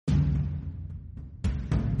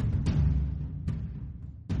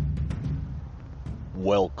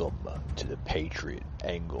Welcome to the Patriot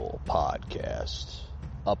Angle Podcast,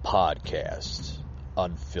 a podcast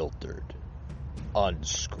unfiltered,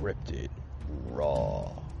 unscripted,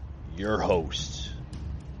 raw. Your host,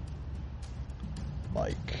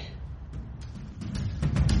 Mike.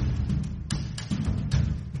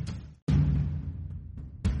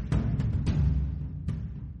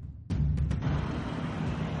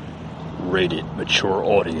 Rated mature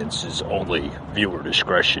audiences only. Viewer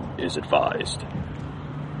discretion is advised.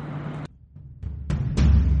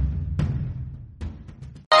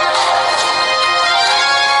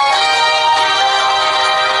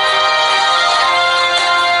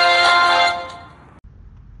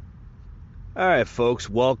 Alright folks,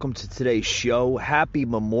 welcome to today's show. Happy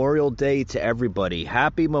Memorial Day to everybody.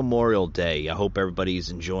 Happy Memorial Day. I hope everybody's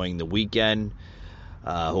enjoying the weekend.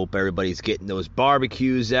 I hope everybody's getting those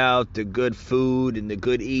barbecues out, the good food and the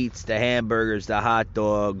good eats, the hamburgers, the hot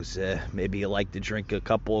dogs. Maybe you like to drink a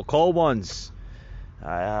couple of cold ones.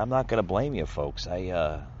 I'm not gonna blame you, folks.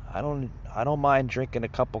 I don't mind drinking a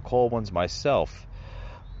couple cold ones myself.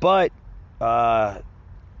 But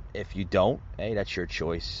if you don't, hey, that's your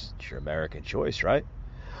choice. It's your American choice, right?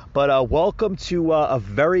 But welcome to a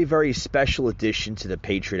very, very special edition to the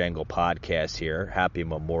Patriot Angle Podcast here. Happy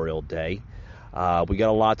Memorial Day. We got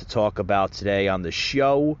a lot to talk about today on the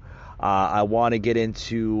show. I want to get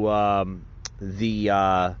into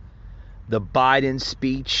the Biden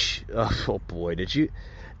speech. Oh boy, did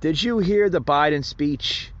you hear the Biden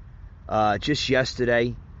speech just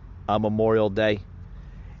yesterday on Memorial Day?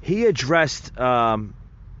 He addressed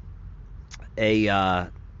a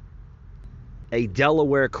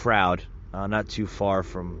Delaware crowd, not too far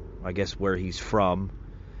from, I guess, where he's from.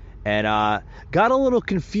 And got a little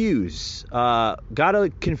confused.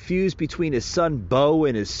 Between his son Bo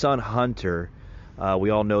and his son Hunter. We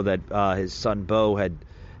all know that his son Bo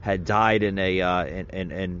had died in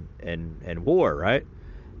war, right?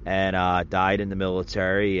 And died in the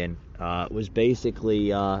military, and was basically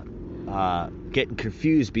getting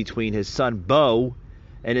confused between his son Bo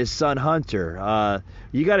and his son Hunter.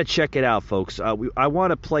 You got to check it out, folks. I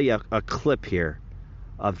want to play a clip here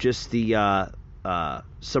of just the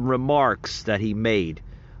some remarks that he made.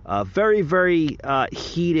 Very, very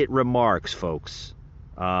heated remarks, folks.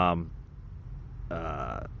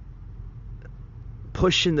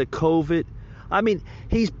 Pushing the COVID. I mean,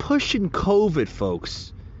 he's pushing COVID,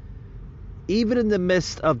 folks, even in the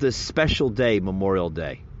midst of this special day, Memorial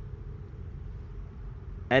Day.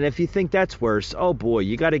 And if you think that's worse, oh boy,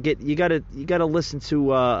 you gotta listen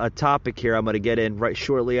to a topic here I'm gonna get in right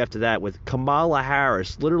shortly after that with Kamala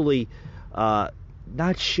Harris, literally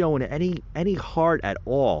not showing any heart at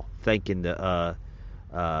all, thanking the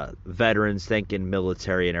veterans, thanking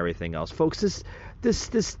military and everything else, folks.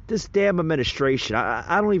 This damn administration,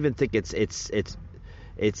 I don't even think it's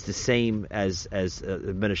the same as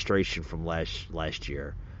administration from last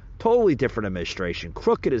year. Totally different administration,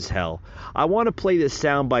 crooked as hell. I want to play this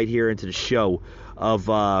soundbite here into the show of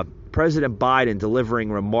President Biden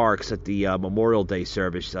delivering remarks at the Memorial Day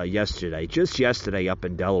service just yesterday up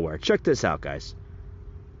in Delaware. Check this out, guys.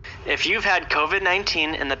 If you've had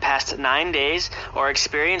COVID-19 in the past 9 days or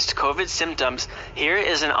experienced COVID symptoms, here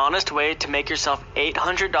is an honest way to make yourself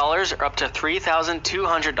 $800 or up to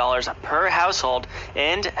 $3,200 per household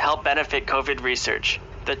and help benefit COVID research.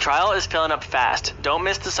 The trial is filling up fast. Don't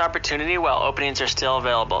miss this opportunity while openings are still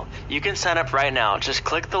available. You can sign up right now. Just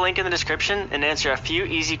click the link in the description and answer a few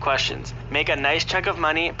easy questions. Make a nice chunk of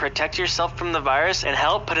money, protect yourself from the virus, and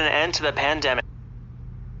help put an end to the pandemic.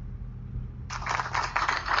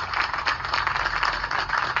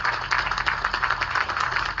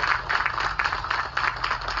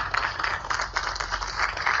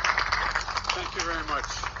 Thank you very much.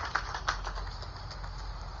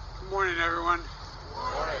 Good morning, everyone.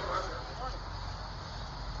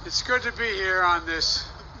 It's good to be here on this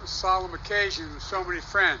solemn occasion with so many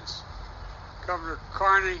friends. Governor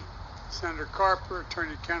Carney, Senator Carper,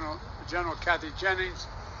 Attorney General Kathy Jennings,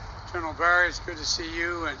 General Barry, it's good to see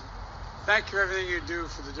you, and thank you for everything you do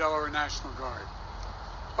for the Delaware National Guard.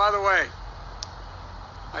 By the way,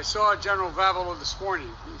 I saw General Vavalo this morning.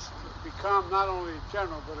 He's become not only a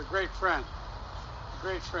general, but a great friend. A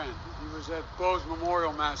great friend. He was at Bo's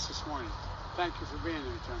Memorial Mass this morning. Thank you for being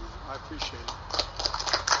there, General. I appreciate it.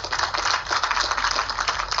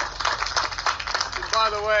 By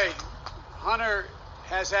the way, Hunter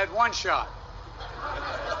has had one shot,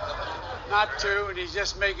 not two, and he's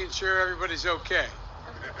just making sure everybody's okay.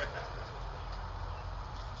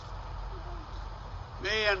 Me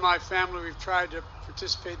and my family, we've tried to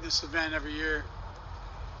participate in this event every year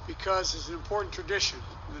because it's an important tradition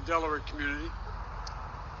in the Delaware community.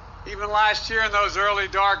 Even last year, in those early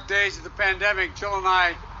dark days of the pandemic, Jill and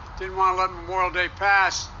I didn't want to let Memorial Day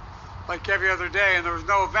pass like every other day, and there was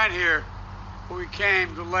no event here, but we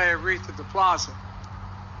came to lay a wreath at the plaza.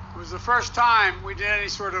 It was the first time we did any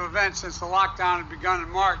sort of event since the lockdown had begun in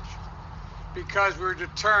March, because we were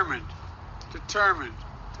determined to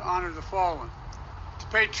honor the fallen, to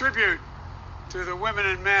pay tribute to the women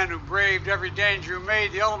and men who braved every danger, who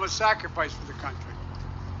made the ultimate sacrifice for the country.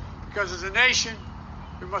 Because as a nation,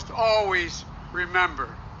 we must always remember.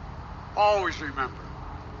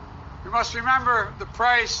 We must remember the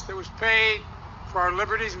price that was paid for our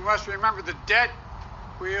liberties. We must remember the debt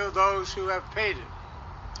we owe those who have paid it,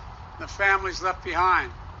 and the families left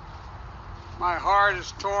behind. My heart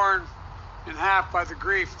is torn in half by the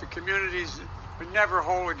grief, the communities that are never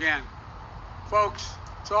whole again. Folks,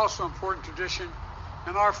 it's also an important tradition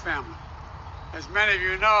in our family. As many of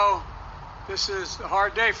you know, this is a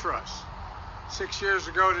hard day for us. 6 years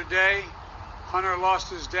ago today, Hunter lost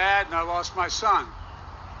his dad and I lost my son.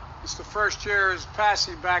 It's the first year of his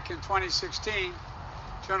passing back in 2016.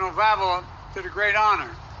 General Vavala did a great honor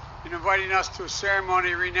in inviting us to a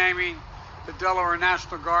ceremony renaming the Delaware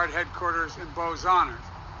National Guard headquarters in Bo's honor.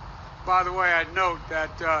 By the way, I'd note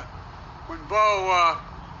that when Bo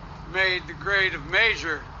made the grade of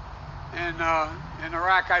major in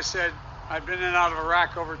Iraq, I said, I'd been in and out of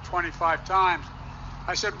Iraq over 25 times.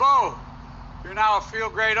 I said, Bo, you're now a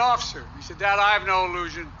field grade officer. He said, Dad, I have no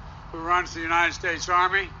illusion who runs the United States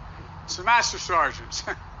Army. It's the master sergeants.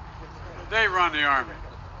 They run the Army.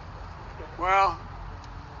 Well,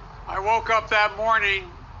 I woke up that morning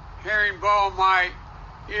hearing Bo in my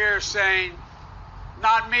ear saying,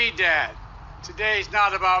 not me, Dad. Today's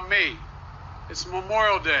not about me. It's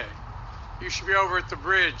Memorial Day. You should be over at the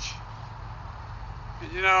bridge.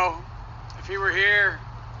 And you know, if he were here,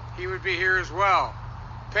 he would be here as well.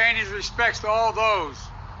 Paying his respects to all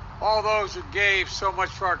those who gave so much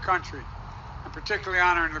for our country, and particularly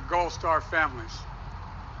honoring the Gold Star families.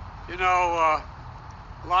 You know,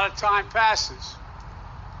 a lot of time passes,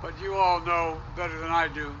 but you all know better than I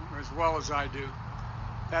do, or as well as I do,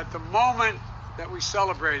 that the moment that we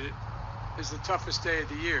celebrate it is the toughest day of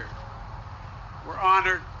the year. We're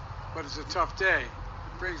honored, but it's a tough day.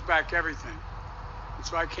 It brings back everything. And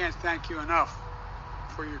so I can't thank you enough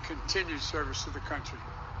for your continued service to the country.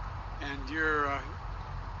 And your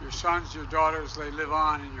sons, your daughters, they live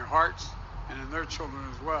on in your hearts and in their children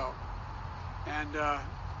as well. And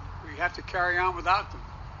we have to carry on without them.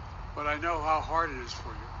 But I know how hard it is for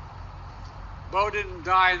you. Bo didn't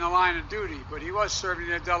die in the line of duty, but he was serving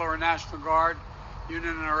in the Delaware National Guard unit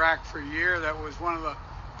in Iraq for a year. That was one of the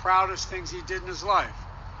proudest things he did in his life.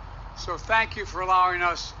 So thank you for allowing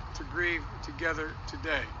us to grieve together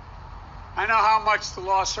today. I know how much the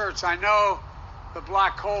loss hurts. I know the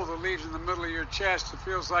black hole that leaves in the middle of your chest. It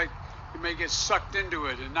feels like you may get sucked into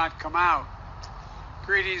it and not come out.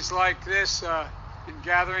 Greetings like this in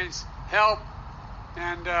gatherings help.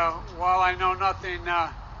 And while I know nothing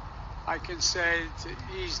I can say to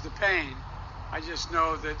ease the pain, I just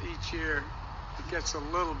know that each year it gets a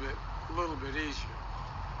little bit easier.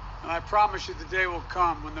 And I promise you the day will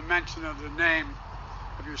come when the mention of the name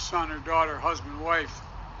of your son or daughter, husband, wife,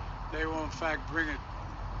 they will in fact bring it,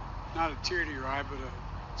 not a tear to your eye, but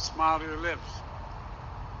a smile to your lips.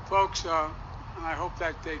 Folks, and I hope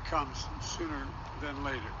that day comes sooner than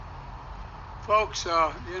later. Folks,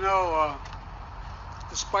 you know,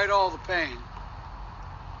 despite all the pain,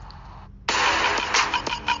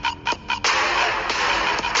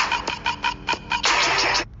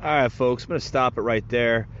 All right, folks, I'm going to stop it right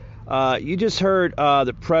there. You just heard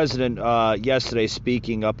the president yesterday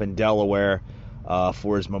speaking up in Delaware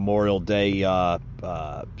for his Memorial Day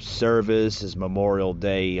service, his Memorial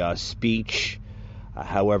Day speech,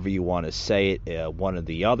 however you want to say it, one or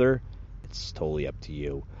the other. It's totally up to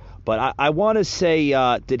you. But I want to say,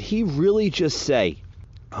 did he really just say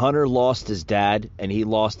Hunter lost his dad and he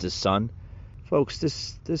lost his son? Folks,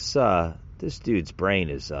 this dude's brain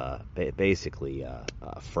is basically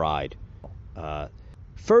fried.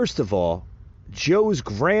 First of all, Joe's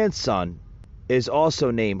grandson is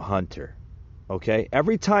also named Hunter. Okay?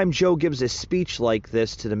 Every time Joe gives a speech like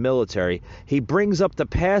this to the military, he brings up the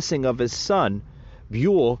passing of his son,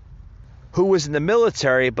 Buell, who was in the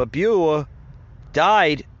military, but Buell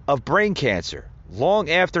died of brain cancer long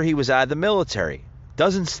after he was out of the military.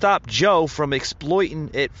 Doesn't stop Joe from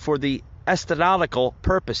exploiting it for the aesthetical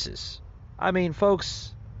purposes. I mean,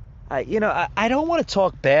 folks, I don't want to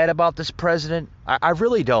talk bad about this president. I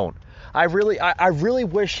really don't. I really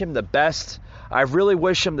wish him the best. I really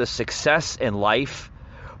wish him the success in life.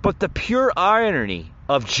 But the pure irony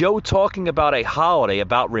of Joe talking about a holiday,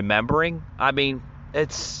 about remembering, I mean,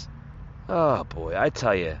 it's Oh, boy, I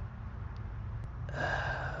tell you.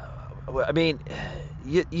 I mean,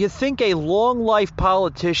 you think a long-life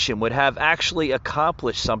politician would have actually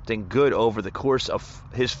accomplished something good over the course of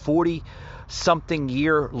his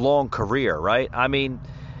 40-something-year-long career, right? I mean,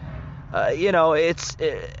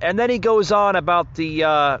 and then he goes on about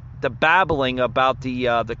the babbling about the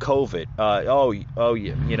COVID.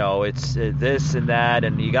 It's this and that,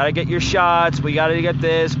 and you got to get your shots. We got to get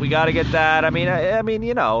this. We got to get that. I mean,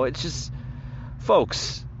 it's just,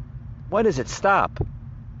 folks, when does it stop?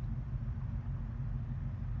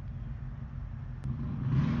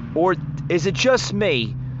 Or is it just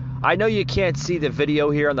me? I know you can't see the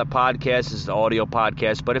video here on the podcast. This is an audio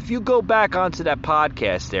podcast. But if you go back onto that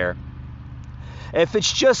podcast there, if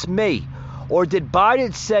it's just me, or did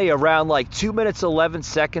Biden say around like 2 minutes, 11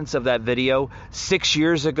 seconds of that video, 6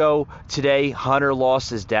 years ago today, Hunter lost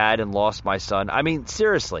his dad and lost my son? I mean,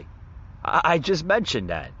 seriously, I just mentioned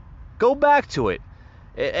that. Go back to it.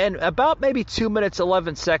 And about maybe 2 minutes,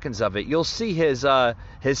 11 seconds of it, you'll see his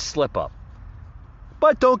slip up.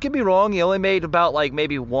 But don't get me wrong, he only made about like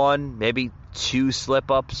maybe 1, maybe 2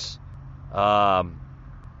 slip-ups. This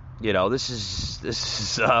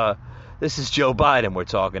is Joe Biden we're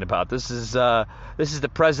talking about. This is the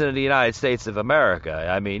President of the United States of America.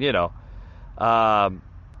 I mean, but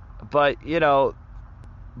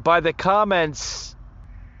by the comments,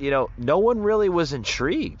 no one really was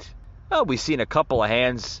intrigued. Oh, we've seen a couple of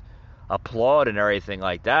hands applaud and everything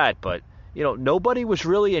like that, but nobody was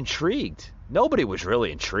really intrigued. Nobody was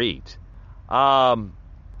really intrigued. What?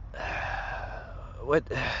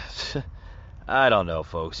 I don't know,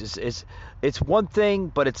 folks. It's one thing,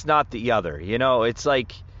 but it's not the other. It's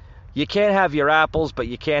like you can't have your apples, but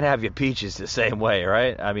you can't have your peaches the same way,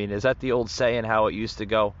 right? I mean, is that the old saying, how it used to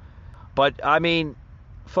go? But, I mean,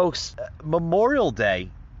 folks, Memorial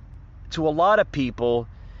Day, to a lot of people,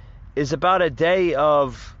 is about a day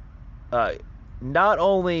of not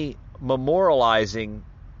only memorializing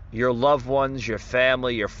your loved ones, your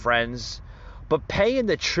family, your friends, but paying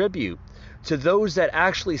the tribute to those that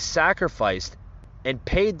actually sacrificed and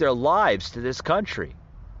paid their lives to this country.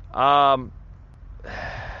 But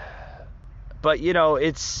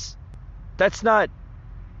that's not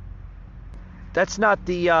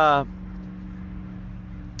the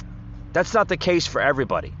case for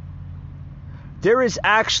everybody. There is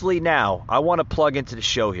actually now, I want to plug into the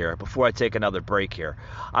show here before I take another break here.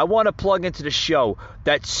 I want to plug into the show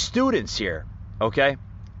that students here, okay?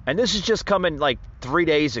 And this is just coming like 3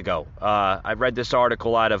 days ago. I read this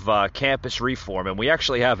article out of Campus Reform, and we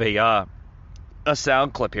actually have a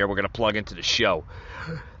sound clip here we're going to plug into the show.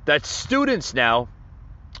 That students now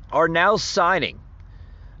are now signing.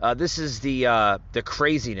 This is the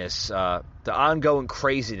craziness, the ongoing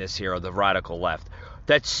craziness here of the radical left.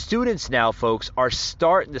 That students now, folks, are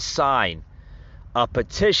starting to sign a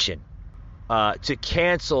petition to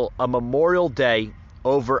cancel a Memorial Day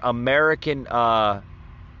over American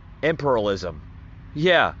imperialism.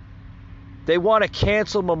 Yeah. They want to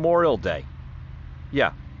cancel Memorial Day.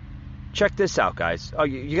 Yeah. Check this out, guys. Oh,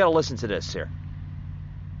 you got to listen to this here.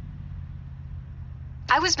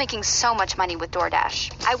 I was making so much money with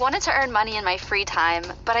DoorDash. I wanted to earn money in my free time,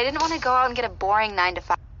 but I didn't want to go out and get a boring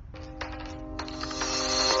 9-to-5.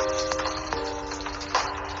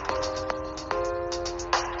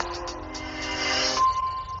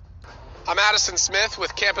 I'm Addison Smith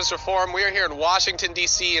with Campus Reform. We are here in Washington,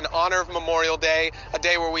 D.C. in honor of Memorial Day, a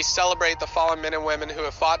day where we celebrate the fallen men and women who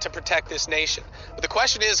have fought to protect this nation. But the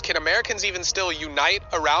question is, can Americans even still unite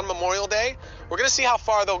around Memorial Day? We're going to see how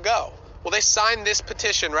far they'll go. Well, they signed this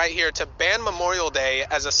petition right here to ban Memorial Day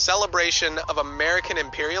as a celebration of American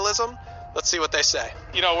imperialism. Let's see what they say.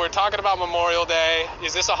 We're talking about Memorial Day.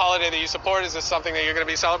 Is this a holiday that you support? Is this something that you're going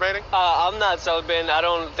to be celebrating? I'm not celebrating. I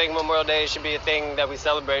don't think Memorial Day should be a thing that we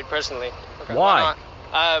celebrate personally. Okay. Why?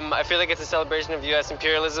 I feel like it's a celebration of U.S.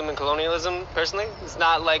 imperialism and colonialism, personally. It's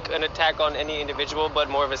not like an attack on any individual, but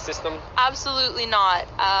more of a system. Absolutely not.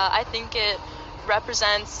 I think it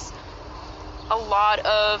represents a lot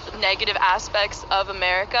of negative aspects of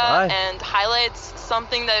America and highlights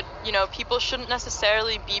something that, people shouldn't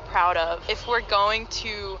necessarily be proud of. If we're going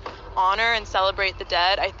to honor and celebrate the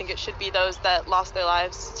dead, I think it should be those that lost their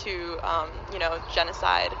lives to,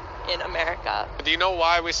 genocide in America. Do you know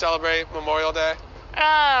why we celebrate Memorial Day?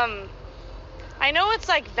 I know it's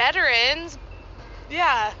like veterans.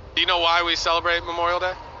 Yeah. Do you know why we celebrate Memorial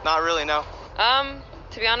Day? Not really, no.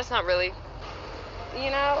 To be honest, not really.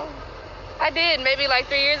 I did maybe like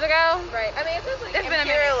 3 years ago. Right. I mean, it's just like It's been a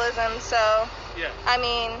imperialism, so Yeah. I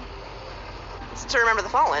mean, It's to remember the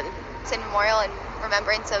fallen. it's in memorial and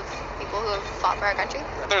remembrance of people who have fought for our country.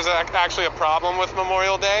 There's actually a problem with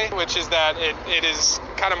Memorial Day, which is that it is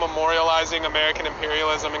kind of memorializing American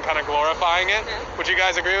imperialism and kind of glorifying it. Yeah. Would you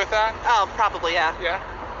guys agree with that? Oh, probably, yeah. Yeah?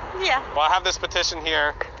 Yeah. Well, I have this petition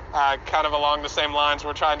here, kind of along the same lines.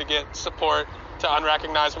 We're trying to get support to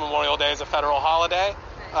unrecognize Memorial Day as a federal holiday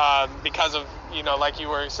because of, like you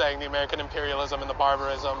were saying, the American imperialism and the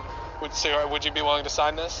barbarism. Would you be willing to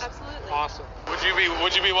sign this? Absolutely. Awesome.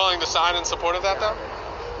 Would you be willing to sign in support of that, though?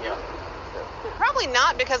 Yeah. Probably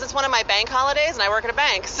not, because it's one of my bank holidays and I work at a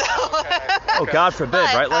bank. So. Okay. Oh, God forbid,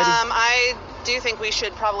 right, lady? I do think we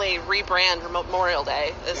should probably rebrand Memorial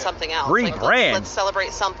Day as something else. Rebrand? Let's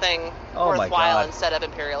celebrate something worthwhile instead of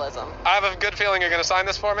imperialism. I have a good feeling you're going to sign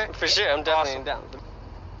this for me. For sure, I'm definitely down.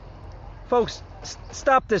 Folks,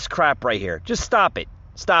 stop this crap right here. Just stop it.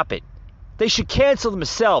 Stop it. They should cancel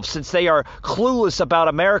themselves since they are clueless about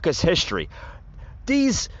America's history.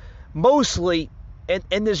 These mostly,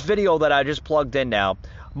 in this video that I just plugged in now,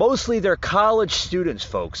 mostly they're college students,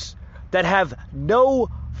 folks, that have no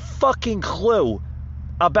fucking clue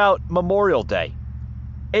about Memorial Day.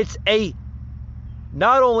 It's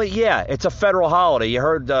not only, it's a federal holiday. You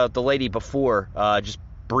heard the lady before, just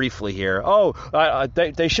briefly here.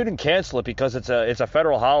 They shouldn't cancel it because it's a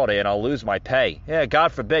federal holiday and I'll lose my pay. Yeah,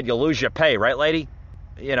 God forbid you'll lose your pay, right, lady?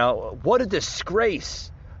 What a disgrace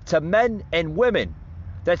to men and women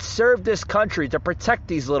that serve this country to protect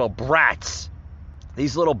these little brats,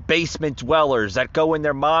 these little basement dwellers that go in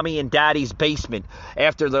their mommy and daddy's basement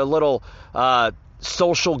after their little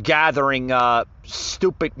social gathering,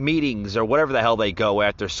 stupid meetings or whatever the hell they go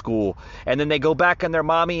after school, and then they go back in their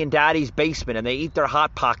mommy and daddy's basement and they eat their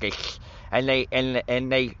hot pockets and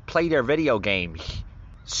they play their video games.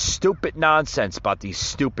 Stupid nonsense about these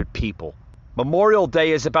stupid people. Memorial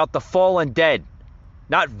Day is about the fallen dead,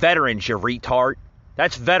 not veterans, you retard.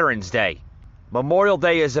 That's Veterans Day. Memorial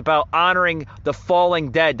Day is about honoring the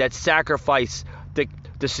fallen dead that sacrifice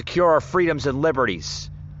to secure our freedoms and liberties.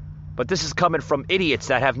 But this is coming from idiots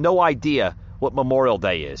that have no idea what Memorial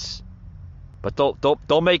Day is. But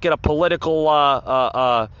don't make it a political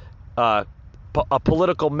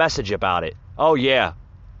political message about it. Oh yeah,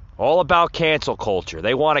 all about cancel culture.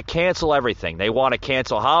 They want to cancel everything. They want to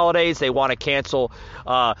cancel holidays. They want to cancel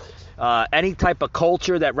any type of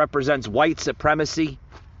culture that represents white supremacy.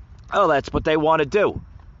 Oh, that's what they want to do,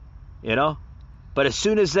 But as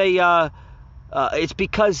soon as they it's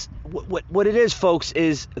because what it is, folks,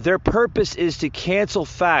 is their purpose is to cancel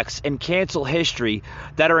facts and cancel history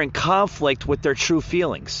that are in conflict with their true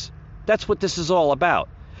feelings. That's what this is all about.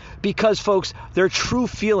 Because, folks, their true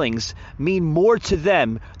feelings mean more to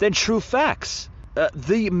them than true facts.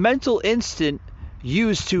 The mental instinct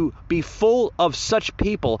used to be full of such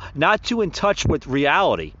people, not too in touch with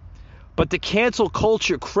reality. But the cancel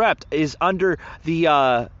culture crept is under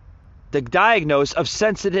the diagnosis of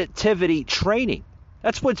sensitivity training.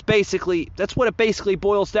 That's what it basically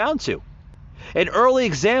boils down to. An early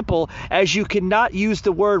example, as you cannot use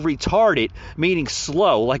the word retarded, meaning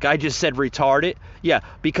slow, like I just said retarded. Yeah,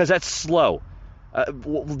 because that's slow.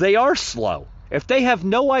 They are slow. If they have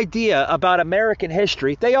no idea about American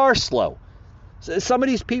history, they are slow. Some of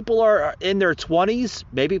these people are in their 20s,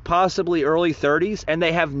 maybe possibly early 30s, and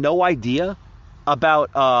they have no idea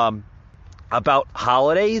about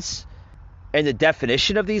holidays and the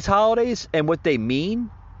definition of these holidays and what they mean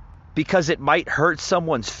because it might hurt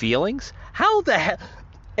someone's feelings. How the hell?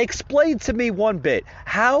 Explain to me one bit.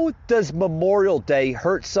 How does Memorial Day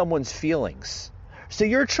hurt someone's feelings? So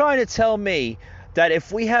you're trying to tell me that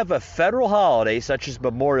if we have a federal holiday such as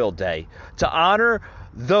Memorial Day to honor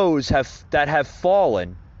those that have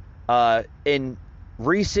fallen in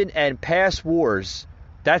recent and past wars,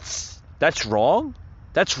 that's wrong?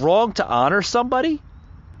 That's wrong to honor somebody?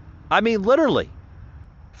 I mean, literally.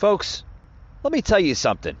 Folks, let me tell you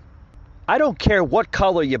something. I don't care what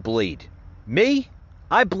color you bleed. Me,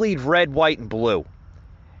 I bleed red, white, and blue.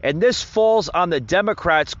 And this falls on the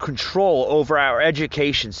Democrats' control over our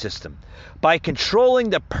education system by controlling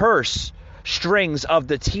the purse strings of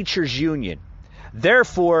the teachers' union.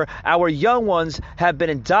 Therefore, our young ones have been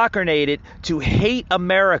indoctrinated to hate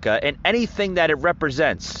America and anything that it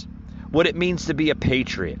represents, what it means to be a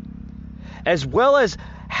patriot, as well as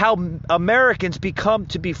how Americans become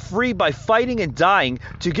to be free by fighting and dying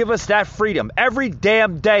to give us that freedom every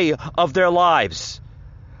damn day of their lives.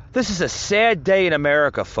 This is a sad day in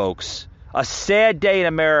America, folks. A sad day in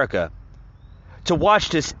America to watch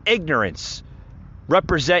this ignorance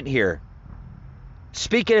represent here.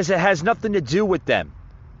 Speaking as it has nothing to do with them,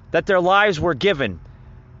 that their lives were given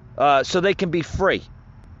so they can be free.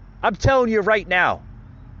 I'm telling you right now,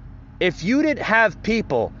 if you didn't have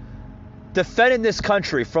people defending this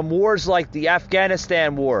country from wars like the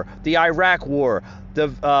Afghanistan War, the Iraq War,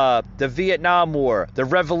 the Vietnam War, the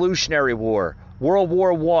Revolutionary War, World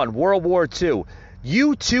War I, World War II.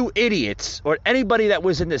 You two idiots, or anybody that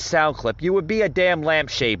was in this sound clip, you would be a damn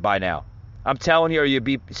lampshade by now. I'm telling you, or you'd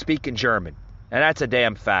be speaking German. And that's a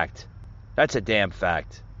damn fact. That's a damn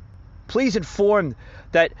fact. Please inform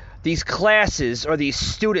that these classes or these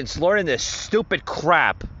students learning this stupid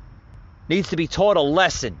crap needs to be taught a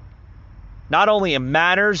lesson. Not only in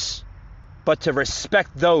manners, but to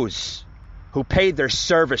respect those who paid their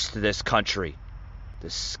service to this country.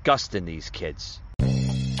 Disgusting, these kids.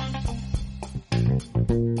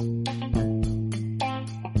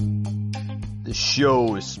 The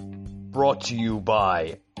show is brought to you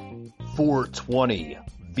by 420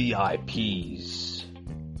 VIPs.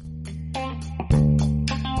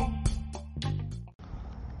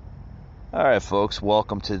 All right, folks,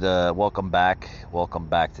 welcome back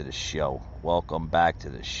to the show. We're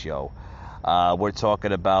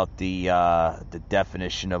talking about the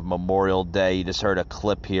definition of Memorial Day. You just heard a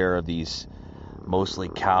clip here of these mostly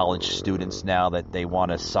college students now that they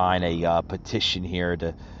want to sign a petition here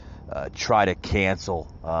to try to cancel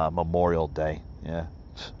Memorial Day.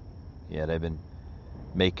 Yeah, they've been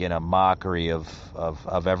making a mockery of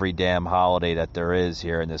every damn holiday that there is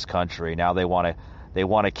here in this country. Now they want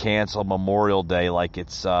to cancel Memorial Day like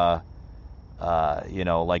it's like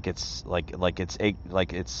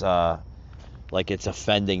it's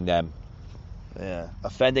offending them. Yeah,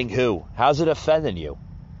 offending who? How's it offending you?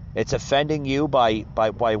 It's offending you by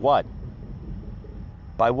what?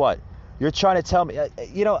 By what? You're trying to tell me,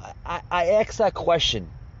 I asked that question,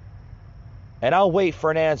 and I'll wait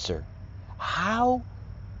for an answer. How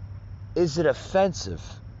is it offensive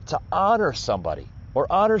to honor somebody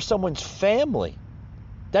or honor someone's family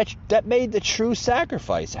that made the true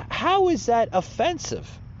sacrifice? How is that offensive?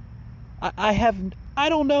 I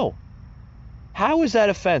don't know. How is that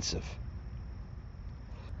offensive?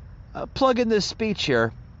 Plug in this speech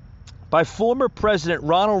here by former President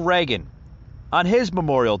Ronald Reagan on his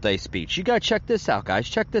Memorial Day speech. You got to check this out, guys.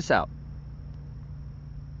 Check this out.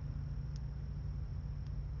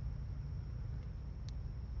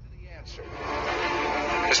 The answer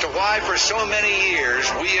as to why for so many years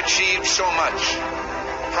we achieved so much,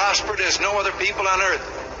 prospered as no other people on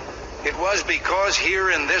earth. It was because here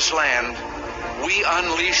in this land we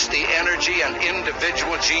unleashed the energy and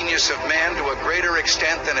individual genius of man to a greater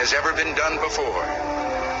extent than has ever been done before.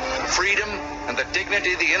 Freedom and the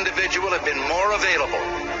dignity of the individual have been more available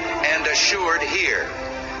and assured here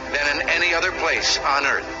than in any other place on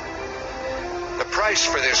earth. The price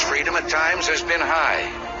for this freedom at times has been high,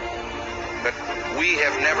 but we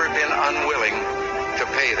have never been unwilling to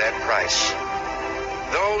pay that price.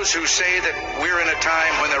 Those who say that we're in a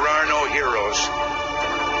time when there are no heroes,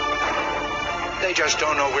 they just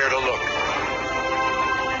don't know where to look.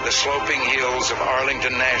 The sloping hills of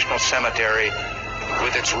Arlington National Cemetery,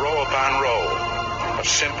 with its row upon row of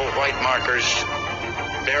simple white markers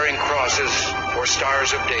bearing crosses or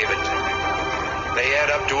stars of David, they add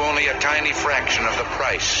up to only a tiny fraction of the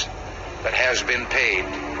price that has been paid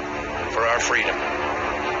for our freedom.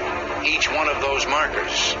 Each one of those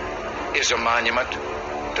markers is a monument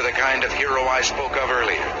to the kind of hero I spoke of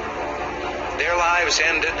earlier. Their lives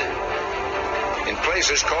ended in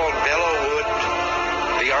places called Belleau Wood,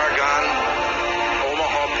 the Argonne,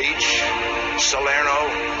 Omaha Beach, Salerno,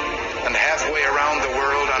 and halfway around the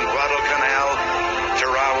world on Guadalcanal,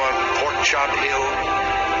 Tarawa, Pork Chop Hill,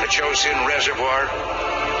 the Chosin Reservoir,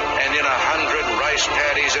 and in 100 rice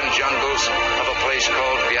paddies and jungles of a place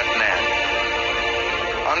called Vietnam.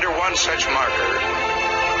 Under one such marker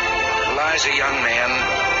lies a young man,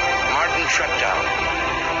 Martin Treptow,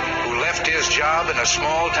 who left his job in a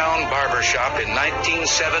small-town barber shop in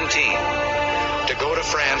 1917 to go to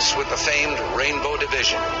France with the famed Rainbow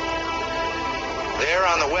Division. There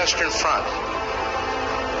on the Western Front,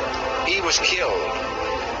 he was killed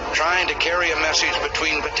trying to carry a message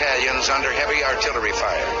between battalions under heavy artillery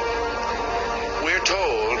fire. We're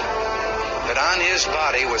told that on his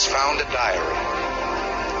body was found a diary.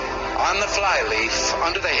 On the flyleaf,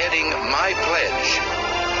 under the heading, My Pledge,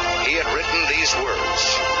 he had written these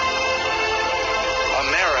words: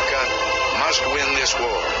 America must win this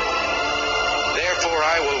war. Therefore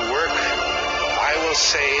I will work, I will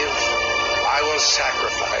save, I will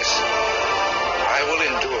sacrifice, I will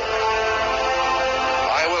endure.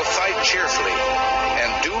 I will fight cheerfully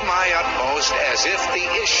and do my utmost as if the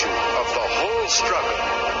issue of the whole struggle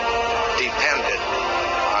depended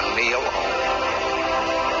on me alone.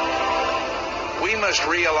 We must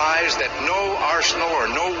realize that no arsenal or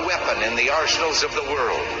no weapon in the arsenals of the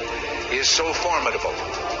world is so formidable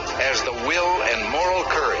as the will and moral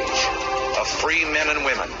courage of free men and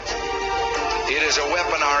women. It is a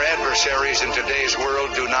weapon our adversaries in today's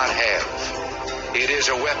world do not have. It is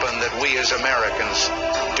a weapon that we as Americans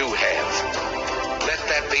do have. Let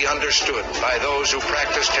that be understood by those who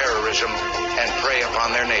practice terrorism and prey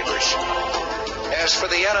upon their neighbors. As for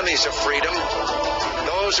the enemies of freedom,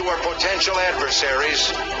 those who are potential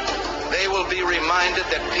adversaries, they will be reminded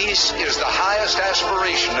that peace is the highest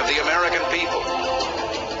aspiration of the American people.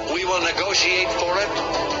 We will negotiate for it,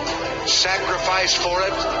 sacrifice for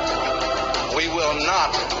it. We will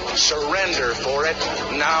not surrender for it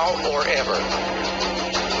now or ever.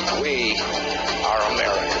 We are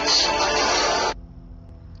Americans.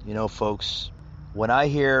 You know, folks, when I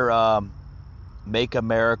hear Make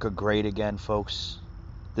America Great Again, folks,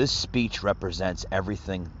 this speech represents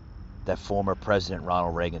everything that former President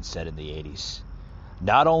Ronald Reagan said in the 80s.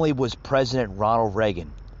 Not only was President Ronald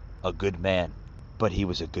Reagan a good man, but he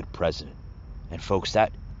was a good president. And folks,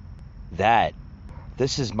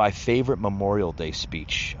 this is my favorite Memorial Day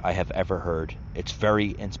speech I have ever heard. It's very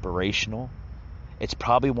inspirational. It's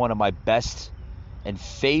probably one of my best and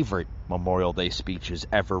favorite Memorial Day speeches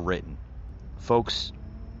ever written. Folks,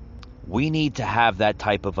 we need to have that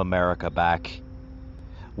type of America back.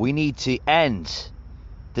 We need to end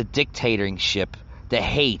the dictatorship, the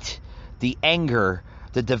hate, the anger,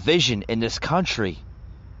 the division in this country.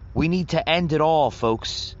 We need to end it all,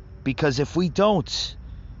 folks, because if we don't,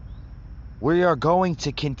 we are going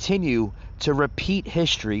to continue to repeat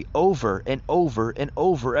history over and over and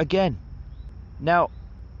over again. Now,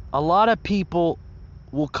 a lot of people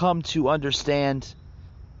will come to understand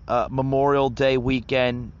Memorial Day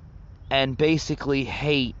weekend and basically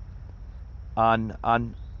hate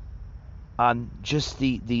on just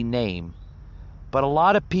the name. But a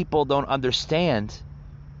lot of people don't understand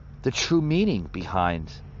the true meaning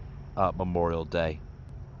behind Memorial Day.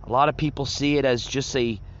 A lot of people see it as just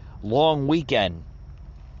a long weekend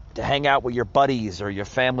to hang out with your buddies or your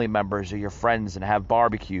family members or your friends and have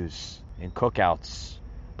barbecues and cookouts.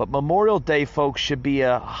 But Memorial Day, folks, should be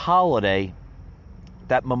a holiday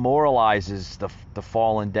that memorializes the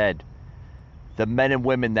fallen dead, the men and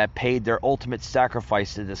women that paid their ultimate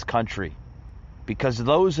sacrifice to this country. Because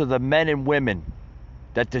those are the men and women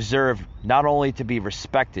that deserve not only to be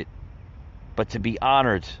respected, but to be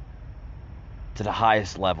honored to the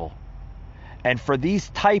highest level. And for these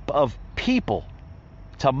type of people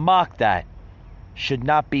to mock that should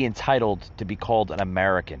not be entitled to be called an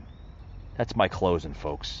American. That's my closing,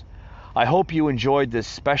 folks. I hope you enjoyed this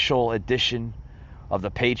special edition of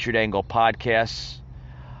the Patriot Angle podcast.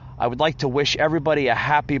 I would like to wish everybody a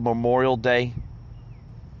happy Memorial Day,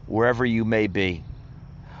 wherever you may be.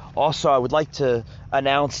 Also, I would like to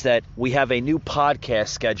announce that we have a new podcast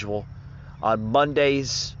schedule on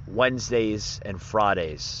Mondays, Wednesdays, and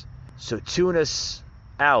Fridays. So tune us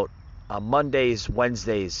out on Mondays,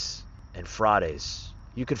 Wednesdays, and Fridays.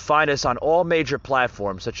 You can find us on all major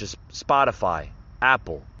platforms such as Spotify,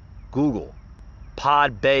 Apple, Google,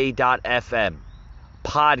 Podbay.fm,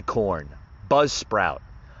 Podcorn, Buzzsprout,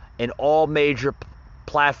 and all major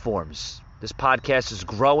platforms. This podcast is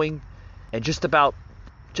growing, and just about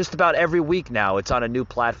every week now it's on a new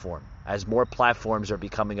platform as more platforms are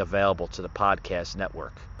becoming available to the podcast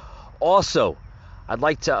network. Also, I'd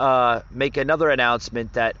like to make another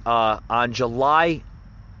announcement that on July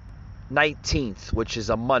 19th, which is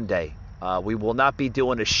a Monday, we will not be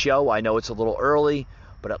doing a show. I know it's a little early,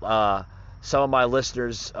 but some of my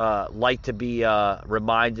listeners like to be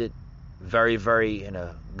reminded very, very in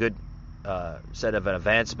a good set of an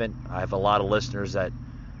advancement. I have a lot of listeners that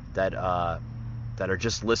are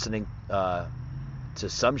just listening to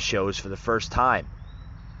some shows for the first time.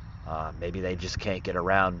 Maybe they just can't get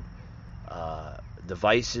around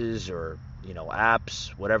devices or apps,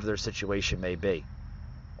 whatever their situation may be.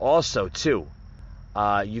 Also, too,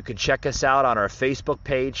 you can check us out on our Facebook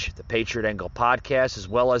page, the Patriot Angle Podcast, as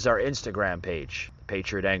well as our Instagram page, the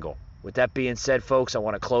Patriot Angle. With that being said, folks, I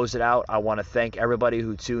want to close it out. I want to thank everybody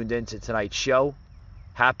who tuned in to tonight's show.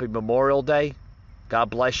 Happy Memorial Day. God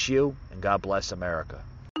bless you, and God bless America.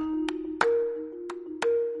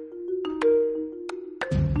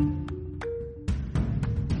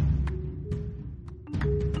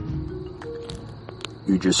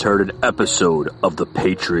 You just heard an episode of the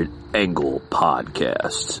Patriot Angle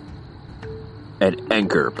Podcast, an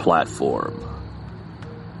Anchor platform.